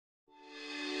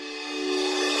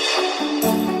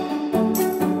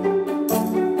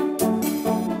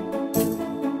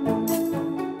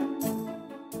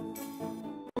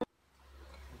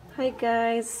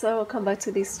guys, so welcome back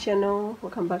to this channel.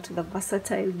 Welcome back to the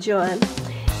Versatile Joan.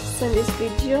 So in this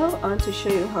video I want to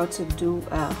show you how to do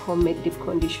a homemade deep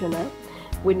conditioner.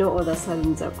 We know all the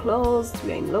salons are closed,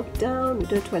 we are in lockdown, we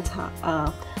don't want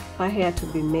our hair to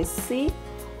be messy,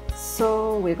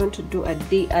 so we're going to do a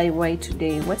DIY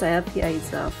today. What I have here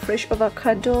is a fresh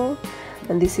avocado,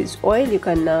 and this is oil. You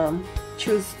can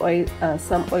choose oil,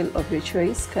 some oil of your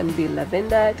choice. Can be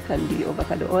lavender, it can be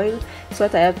avocado oil. So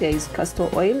what I have here is castor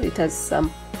oil. It has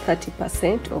some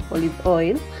 30% of olive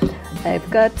oil. I've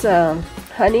got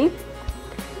honey,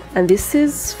 and this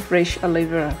is fresh aloe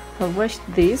vera. I've washed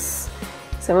this,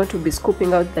 so I want to be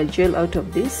scooping out the gel out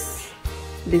of this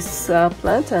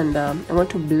plant, and I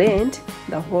want to blend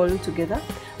the whole together,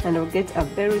 and I'll get a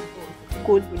very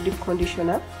good deep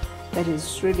conditioner that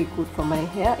is really good for my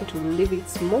hair. It will leave it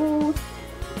smooth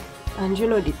and, you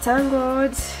know,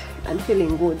 detangled and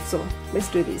feeling good. So let's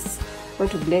do this. I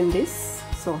want to blend this,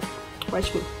 so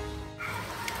watch me.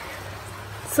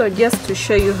 So just to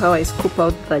show you how I scoop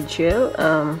out the gel,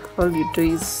 all you do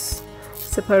is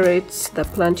separate the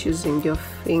plant using your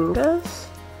fingers,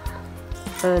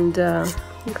 and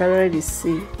you can already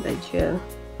see the gel.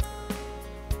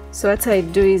 So what I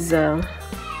do is to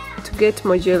get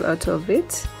more gel out of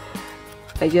it,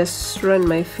 I just run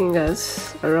my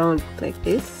fingers around like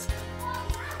this,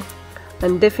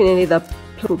 and definitely the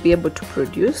plant will be able to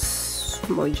produce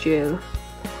more gel.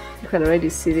 You can already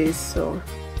see this, so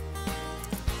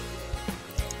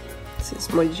this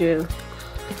is more gel.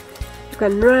 You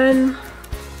can run,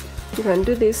 you can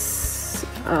do this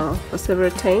for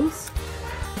several times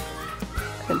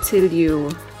until you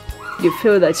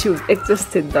feel that you've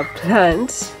exhausted the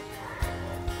plant.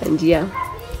 And yeah,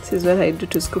 this is what I do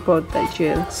to scoop out the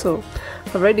gel. So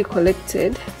I've already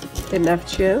collected enough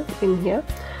gel in here,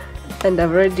 and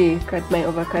I've already cut my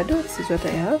avocado. This is what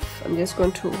I have. I'm just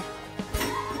going to,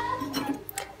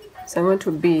 so I'm going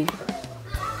to be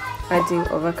adding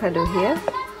avocado here.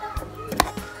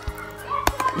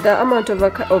 The amount of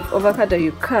avocado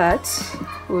you cut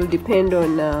will depend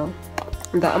on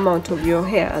the amount of your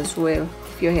hair as well.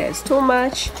 If your hair is too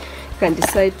much, you can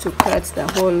decide to cut the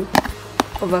whole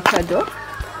avocado,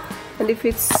 and if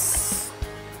it's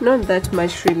not that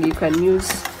much, really, you can use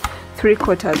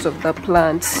 3/4 of the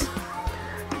plant.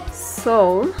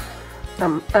 So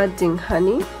I'm adding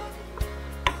honey,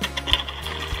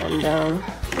 and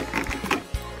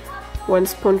 1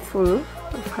 spoonful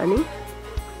of honey.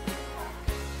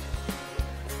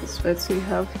 This is what we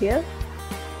have here.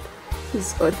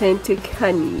 This is authentic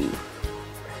honey.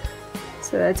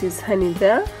 So that is honey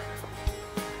there.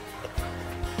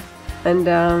 And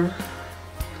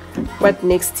what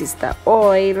next is the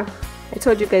oil. I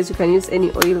told you guys you can use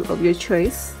any oil of your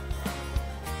choice.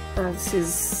 This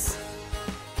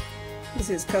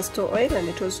is castor oil, and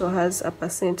it also has a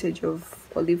percentage of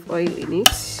olive oil in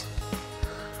it.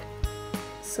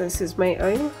 So this is my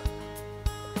oil,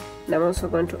 and I'm also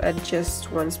going to add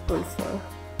just 1 spoonful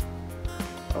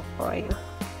of oil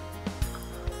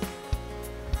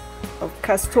of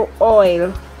castor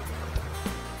oil.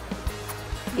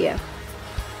 Yeah,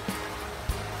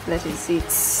 that is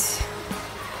it.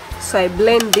 So I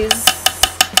blend this,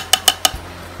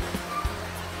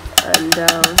 and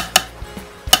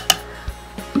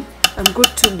I'm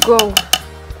good to go.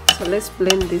 So let's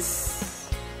blend this,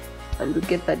 and we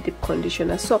get that deep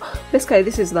conditioner. So basically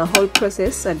this is the whole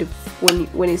process, and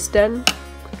when it's done,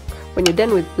 when you're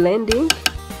done with blending,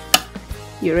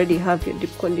 you already have your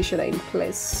deep conditioner in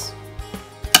place.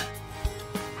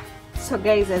 So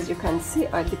guys, as you can see,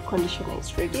 our deep conditioner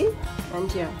is ready,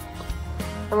 and yeah,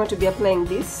 I'm going to be applying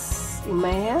this in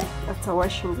my hair after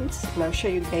washing it, and I'll show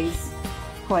you guys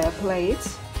how I apply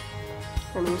it,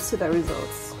 and we'll see the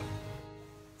results.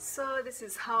 So this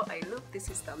is how I look. This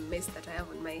is the mess that I have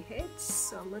on my head.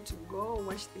 So I'm going to go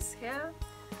wash this hair,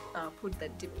 put the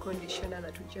deep conditioner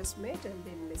that we just made, and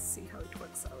then let's see how it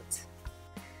works out.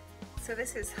 So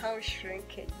this is how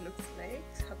shrinkage looks like.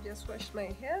 I've just washed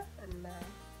my hair, and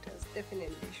it has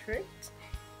definitely shrinked.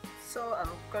 So I'm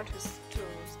going to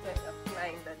start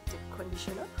applying the deep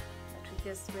conditioner that we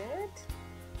just made.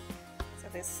 So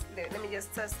let me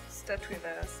just start with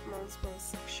a small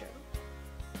section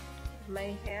of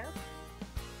my hair,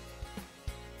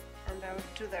 and I'll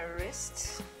do the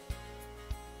rest.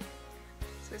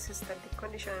 So this is the deep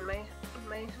conditioner in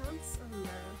my hands, and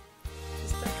you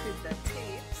start with the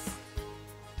tips.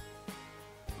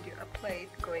 You apply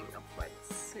it going upwards,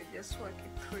 so you just work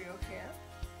it through your hair,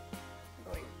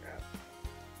 going up.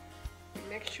 You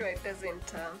make sure it doesn't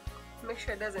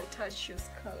touch your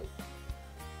scalp.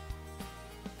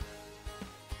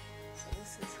 So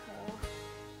this is how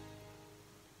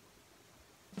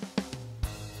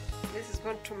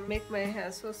make my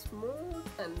hair so smooth,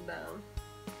 and of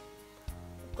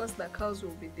course the curls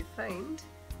will be defined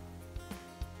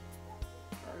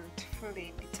and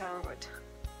fully detangled.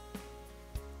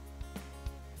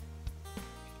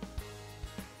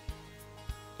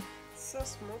 So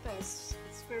smooth and it's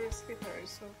very slippery,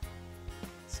 so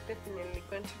it's definitely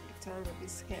going to detangle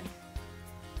this hair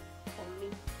for me.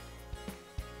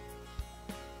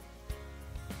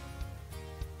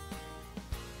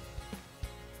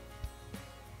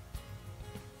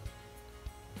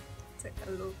 Take a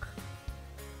look.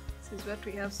 This is what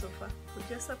we have so far. We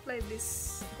just apply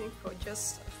this thing for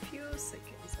just a few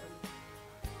seconds and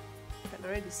you can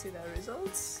already see the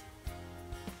results.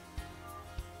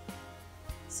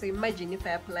 So imagine if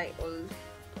I apply all of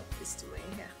this to my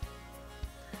hair.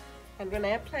 And when I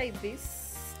apply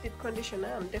this deep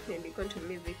conditioner, I'm definitely going to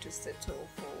leave it to settle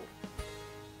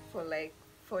for like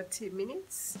 40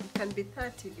 minutes. It can be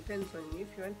 30, depends on you.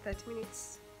 If you want 30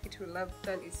 minutes, it will have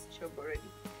done its job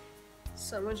already.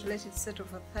 So I'm going to let it settle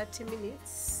for 30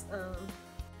 minutes.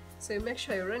 So you make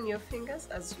sure you run your fingers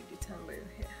as you detangle your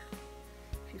hair.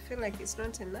 If you feel like it's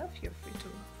not enough, feel free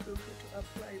to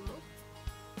apply more.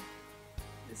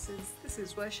 This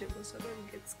is washable, so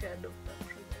don't get scared of that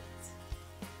product.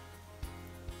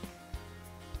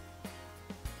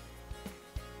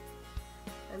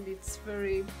 And it's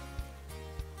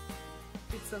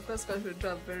of course going to do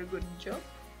a very good job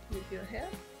with your hair.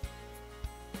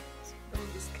 So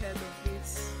don't be scared of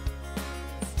this.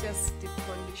 It's just deep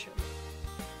condition.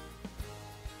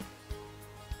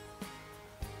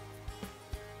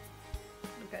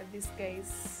 Look at this,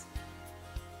 guys.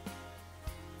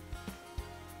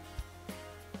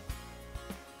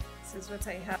 This is what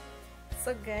I have.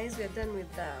 So guys, we are done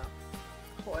with the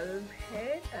whole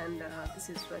head, and this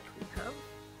is what we have.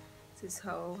 This is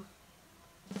how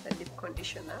the deep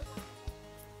conditioner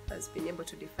has been able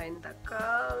to define the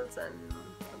curls, and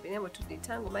I've been able to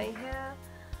detangle my hair.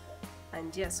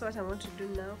 And yeah, so what I want to do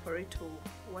now, for it to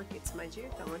work its magic,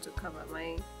 I want to cover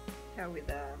my hair with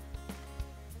a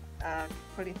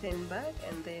polythene bag,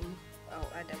 and then I'll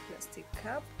add a plastic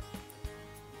cap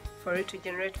for it to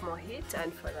generate more heat,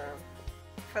 and for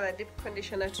the deep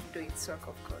conditioner to do its work,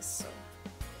 of course. So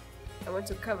I want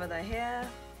to cover the hair,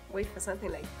 wait for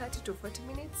something like 30 to 40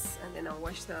 minutes, and then I'll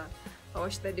wash the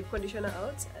deep conditioner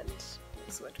out, and this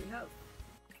is what we have.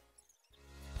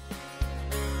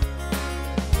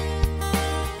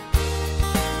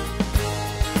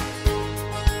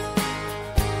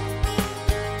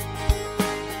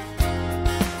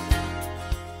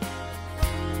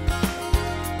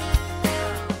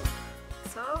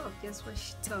 Just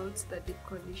washed out the deep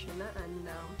conditioner, and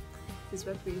now this is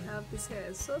what we have. This hair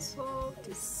is so soft.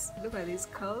 Look at these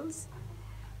curls.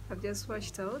 I've just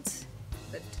washed out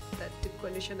that deep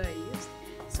conditioner I used.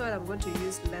 So what I'm going to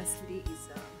use lastly is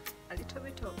a little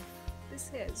bit of, this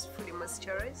hair is fully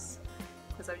moisturized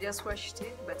because I've just washed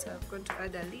it, but I'm going to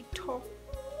add a little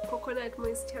coconut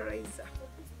moisturizer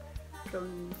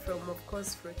from of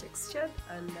course Fruit Texture,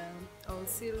 and I'll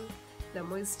seal the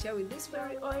moisture with this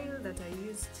very oil that I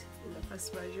used in the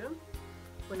first version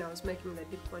when I was making the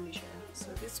deep conditioner.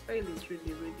 So this oil is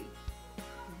really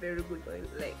very good oil.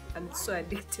 Like, I'm so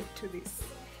addicted to this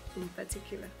in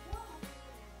particular.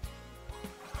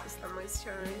 This is the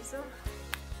moisturizer.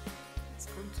 It's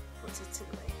going to put it in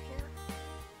my hair.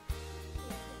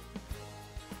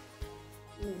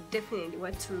 You definitely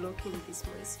want to lock in this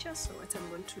moisture, so what I'm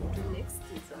going to do next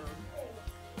is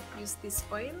use this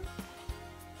oil.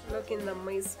 Lock in the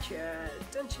moisture.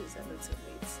 Don't use a lot of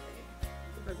it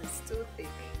because it's too thick.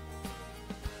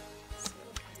 So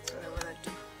that's what I want to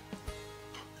do.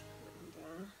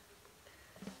 And,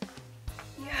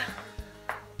 yeah,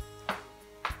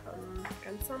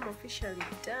 I'm officially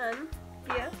done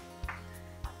here.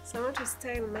 So I want to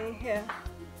style my hair,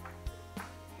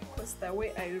 of course, the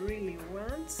way I really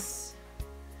want.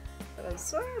 But I'm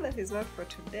sorry that is not for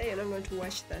today, and I'm going to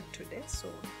wash that today. So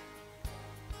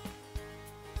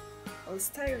I'll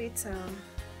style it.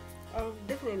 I'll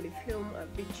definitely film a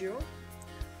video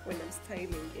when I'm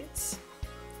styling it,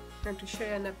 and to show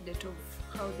you an update of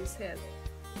how this hair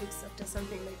looks after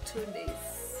something like 2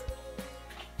 days.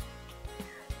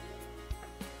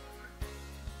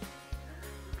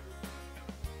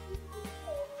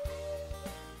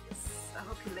 I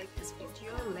hope you like this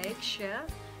video. Like, share,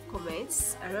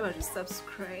 comments, and remember to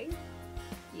subscribe.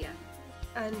 Yeah,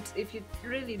 and if you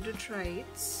really do try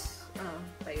it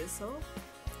by yourself,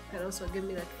 and also give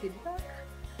me that feedback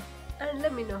and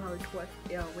let me know how it worked,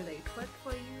 whether it worked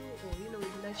for you, or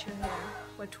with natural hair,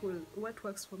 what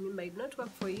works for me might not work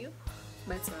for you,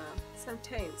 but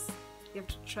sometimes you have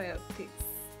to try out things.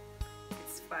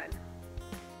 It's fun.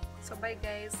 So bye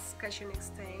guys, catch you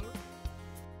next time.